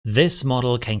This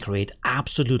model can create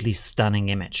absolutely stunning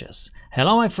images.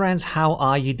 Hello my friends, how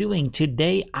are you doing?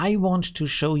 Today I want to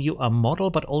show you a model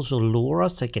but also LoRA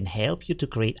that can help you to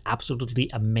create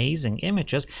absolutely amazing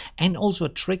images, and also a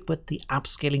trick with the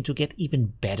upscaling to get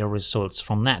even better results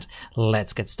from that.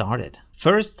 Let's get started.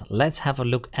 First, let's have a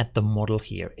look at the model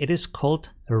here. It is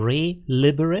called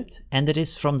Reliberate, and it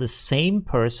is from the same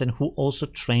person who also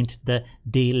trained the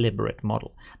Deliberate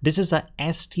model. This is a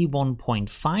SD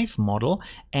 1.5 model,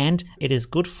 and it is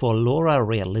good for LoRA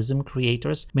realism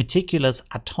creators, meticulous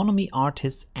autonomy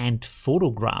artists, and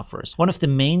photographers. One of the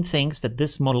main things that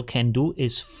this model can do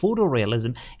is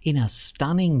photorealism in a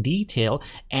stunning detail,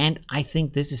 and I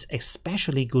think this is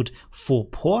especially good for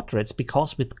portraits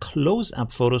because with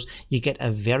close-up photos you get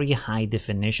a very high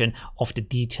definition of the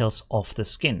details of the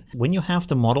skin. When you have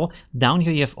the model, down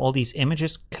here you have all these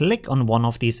images. Click on one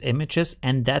of these images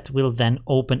and that will then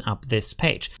open up this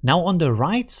page. Now on the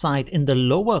right side in the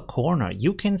lower corner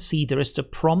you can see there is the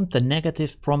prompt, the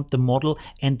negative prompt, the model,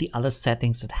 and the other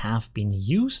settings that have been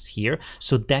used here.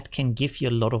 So that can give you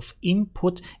a lot of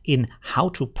input in how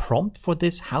to prompt for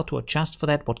this, how to adjust for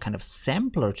that, what kind of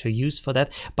sampler to use for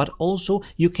that. But also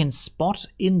you can spot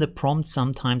in the prompt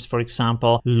sometimes, for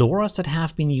example, LoRAs that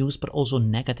have been used, but also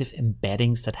negative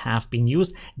embeddings that have been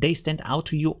used. They stand out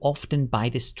to you often by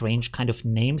the strange kind of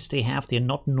names they have. They're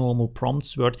not normal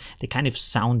prompts word. They kind of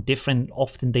sound different.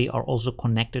 Often they are also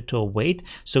connected to a weight.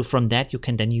 So from that you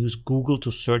can then use Google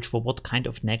to search for what kind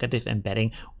of negative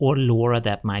embedding or LoRA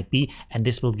that might be, and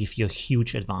this will give you a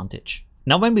huge advantage.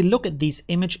 Now when we look at these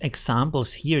image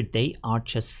examples here, they are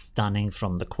just stunning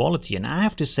from the quality, and I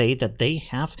have to say that they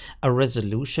have a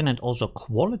resolution and also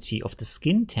quality of the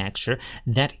skin texture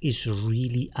that is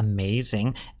really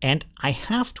amazing, and I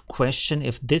have to question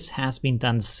if this has been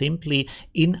done simply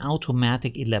in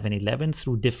automatic 1111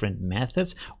 through different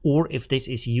methods, or if this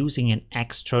is using an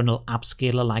external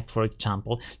upscaler like for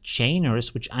example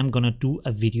chainers, which I'm gonna do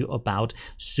a video about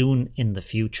soon in the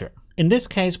future. In this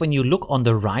case, when you look on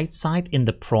the right side in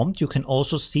the prompt, you can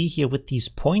also see here with these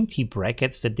pointy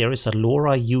brackets that there is a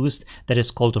LoRA used that is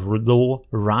called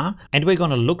LowRA. And we're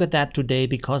going to look at that today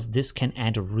because this can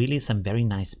add really some very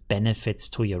nice benefits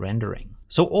to your rendering.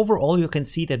 So overall, you can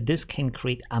see that this can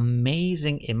create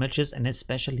amazing images, and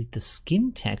especially the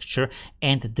skin texture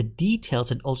and the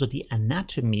details and also the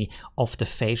anatomy of the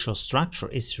facial structure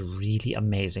is really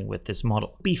amazing with this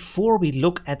model. Before we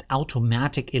look at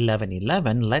automatic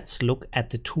 1111, let's look at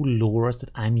the two LoRAs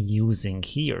that I'm using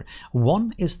here.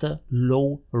 One is the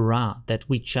LowRA that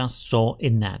we just saw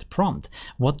in that prompt.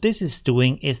 What this is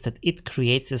doing is that it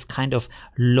creates this kind of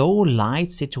low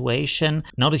light situation.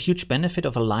 Now the huge benefit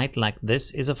of a light like this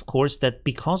is of course that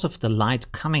because of the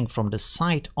light coming from the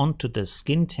side onto the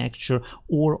skin texture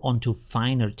or onto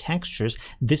finer textures,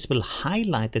 this will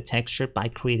highlight the texture by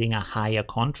creating a higher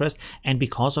contrast, and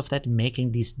because of that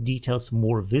making these details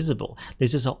more visible.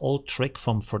 This is an old trick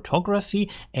from photography,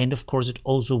 and of course it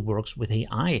also works with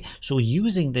AI. So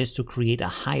using this to create a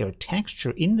higher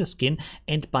texture in the skin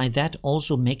and by that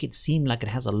also make it seem like it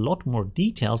has a lot more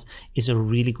details is a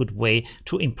really good way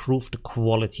to improve the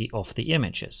quality of the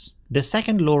images. The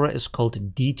second LoRA is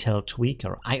called Detail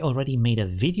Tweaker. I already made a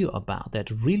video about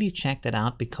that. Really check that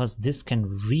out because this can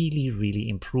really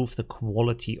improve the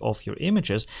quality of your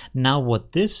images. Now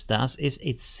what this does is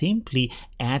it simply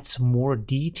adds more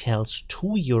details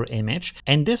to your image,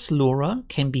 and this LoRA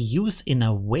can be used in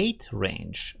a weight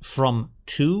range from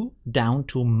 2 down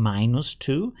to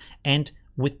 -2, and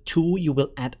with 2 you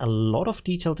will add a lot of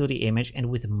detail to the image, and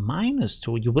with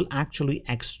 -2 you will actually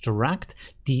extract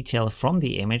detail from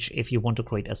the image. If you want to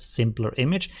create a simpler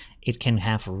image, it can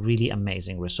have really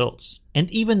amazing results.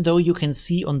 And even though you can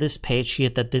see on this page here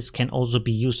that this can also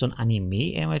be used on anime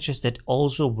images, that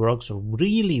also works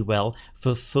really well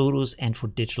for photos and for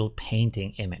digital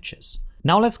painting images.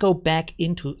 Now let's go back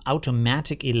into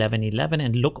automatic 1111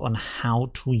 and look on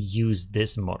how to use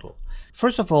this model.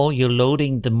 First of all, you're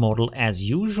loading the model as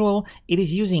usual. It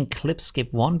is using clip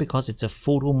skip 1 because it's a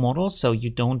photo model, so you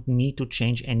don't need to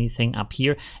change anything up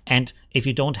here. And if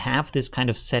you don't have this kind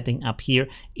of setting up here,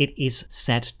 it is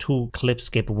set to clip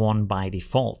skip 1 by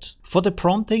default. For the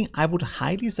prompting, I would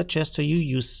highly suggest to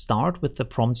you start with the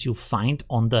prompts you find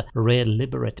on the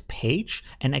Reliberate page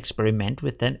and experiment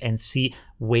with them and see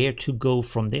where to go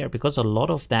from there, because a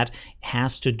lot of that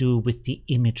has to do with the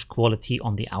image quality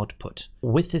on the output.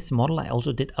 With this model, I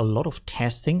also did a lot of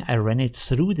testing. I ran it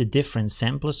through the different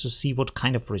samplers to see what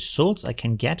kind of results I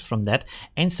can get from that.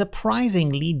 And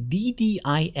surprisingly,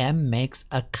 DDIM makes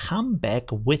a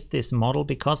comeback with this model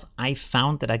because I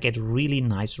found that I get really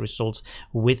nice results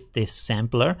with this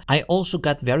sampler. I also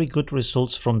got very good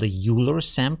results from the Euler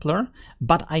sampler,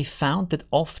 but I found that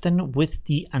often with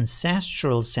the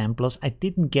ancestral samplers, I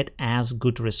didn't get as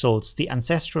good results. The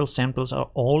ancestral samplers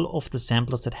are all of the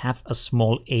samplers that have a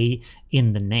small a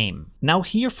in the name. Now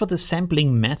here for the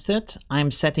sampling method,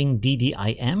 I'm setting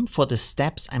DDIM. For the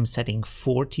steps, I'm setting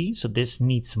 40. So this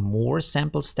needs more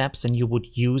sample steps than you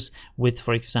would use with,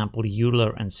 for example,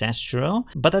 Euler ancestral.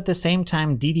 But at the same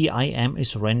time, DDIM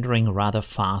is rendering rather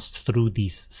fast through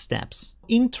these steps.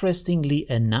 Interestingly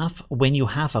enough, when you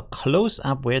have a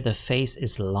close-up where the face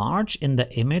is large in the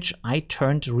image, I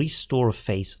turned restore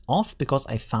face off because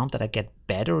I found that I get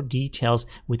better details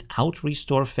without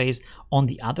restore face. On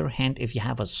the other hand, if you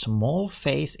have a small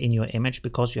face in your image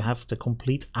because you have the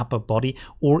complete upper body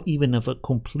or even of a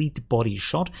complete body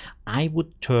shot, I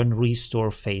would turn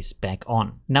restore face back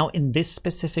on. Now in this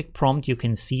specific prompt, you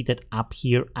can see that up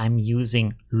here I'm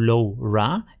using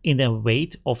LowRA in a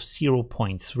weight of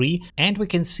 0.3, and we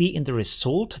can see in the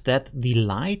result that the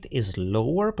light is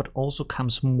lower but also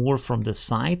comes more from the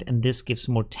side, and this gives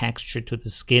more texture to the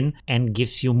skin and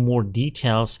gives you more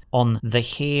details on the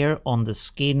hair, on the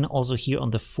skin, also here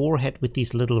on the forehead with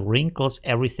these little wrinkles.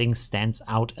 Everything stands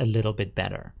out a little bit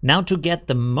better. Now to get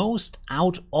the most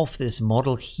out of this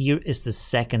model, here is the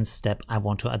second step I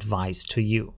want to advise to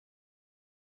you.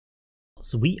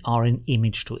 So we are in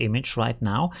image to image right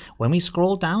now. When we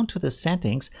scroll down to the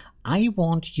settings, I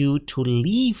want you to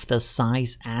leave the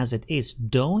size as it is.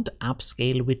 Don't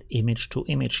upscale with image to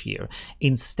image here.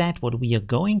 Instead, what we are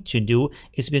going to do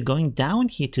is we're going down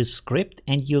here to script,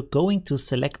 and you're going to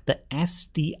select the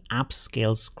SD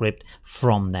Uscale Script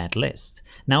from that list.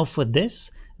 Now for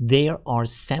this, there are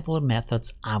several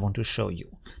methods I want to show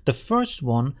you. The first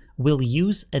one will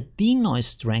use a denoise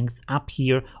strength up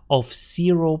here of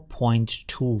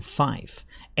 0.25.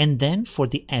 And then for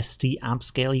the SD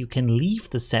upscale, you can leave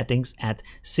the settings at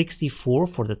 64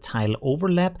 for the tile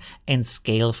overlap and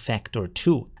scale factor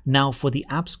 2. Now for the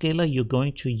upscaler, you're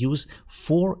going to use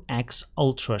 4x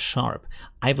Ultrasharp.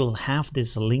 I will have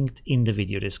this linked in the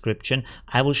video description.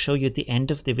 I will show you at the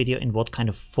end of the video in what kind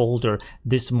of folder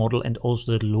this model and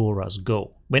also the LoRAs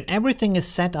go. When everything is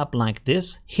set up like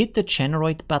this, hit the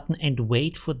generate button and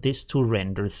wait for this to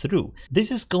render through.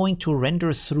 This is going to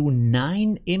render through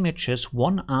 9 images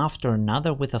one after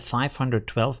another with a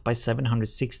 512 by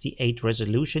 768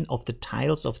 resolution of the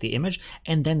tiles of the image,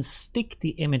 and then stick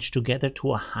the image together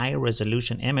to a high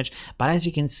resolution image, but as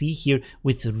you can see here,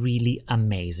 with really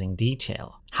amazing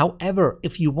detail. However,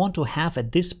 if you want to have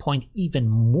at this point even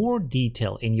more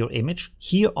detail in your image,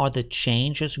 here are the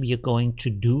changes we are going to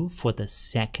do for the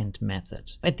second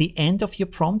method. At the end of your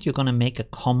prompt, you're going to make a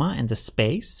comma and a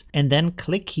space, and then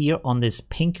click here on this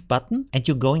pink button, and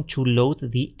you're going to load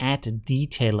the Add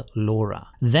Detail Lora.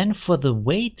 Then for the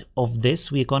weight of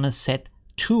this, we're going to set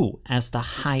 2 as the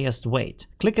highest weight.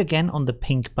 Click again on the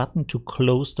pink button to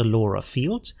close the LoRA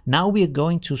field. Now we are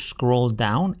going to scroll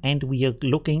down and we are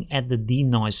looking at the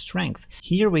denoise strength.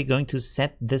 Here we're going to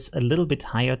set this a little bit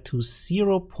higher to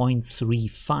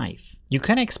 0.35. You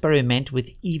can experiment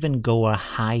with even go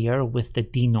higher with the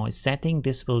denoise setting.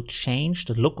 This will change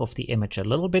the look of the image a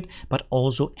little bit, but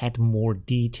also add more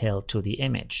detail to the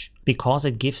image, because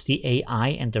it gives the AI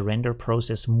and the render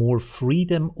process more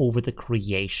freedom over the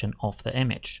creation of the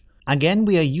image. Again,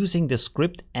 we are using the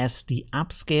script as the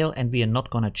upscale, and we are not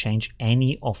going to change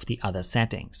any of the other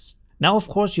settings. Now, of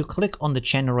course, you click on the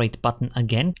generate button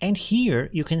again, and here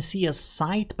you can see a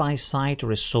side-by-side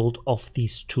result of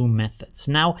these two methods.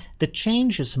 Now, the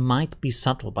changes might be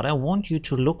subtle, but I want you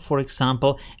to look, for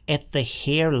example, at the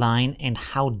hairline and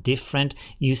how different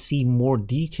you see more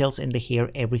details in the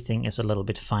hair. Everything is a little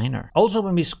bit finer. Also,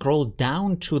 when we scroll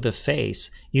down to the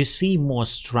face, you see more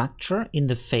structure in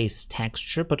the face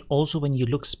texture, but also when you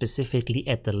look specifically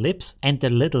at the lips and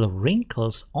the little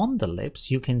wrinkles on the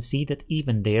lips, you can see that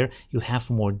even there you have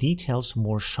more details,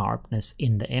 more sharpness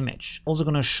in the image. Also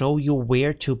going to show you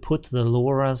where to put the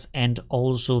LoRAs and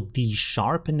also the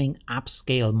sharpening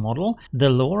upscale model. The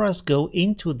LoRAs go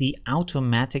into the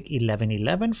automatic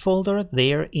 1111 folder,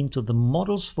 there into the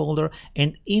models folder,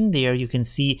 and in there you can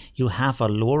see you have a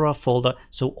LoRA folder,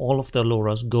 so all of the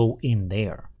LoRAs go in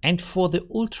there. And for the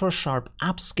Ultrasharp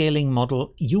upscaling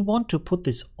model, you want to put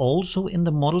this also in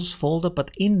the models folder, but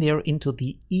in there into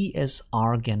the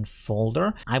ESRGen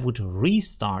folder. I would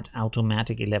restart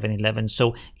Automatic 1111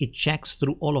 so it checks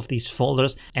through all of these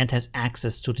folders and has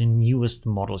access to the newest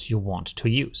models you want to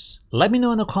use. Let me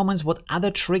know in the comments what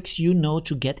other tricks you know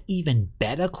to get even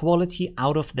better quality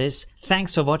out of this.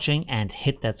 Thanks for watching and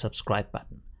hit that subscribe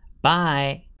button.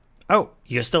 Bye! Oh,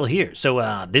 you're still here.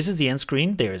 So this is the end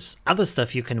screen. There's other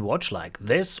stuff you can watch like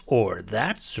this or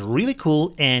that. It's really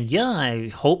cool. And yeah, I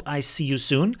hope I see you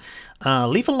soon.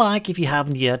 Leave a like if you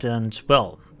haven't yet. And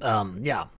well, yeah,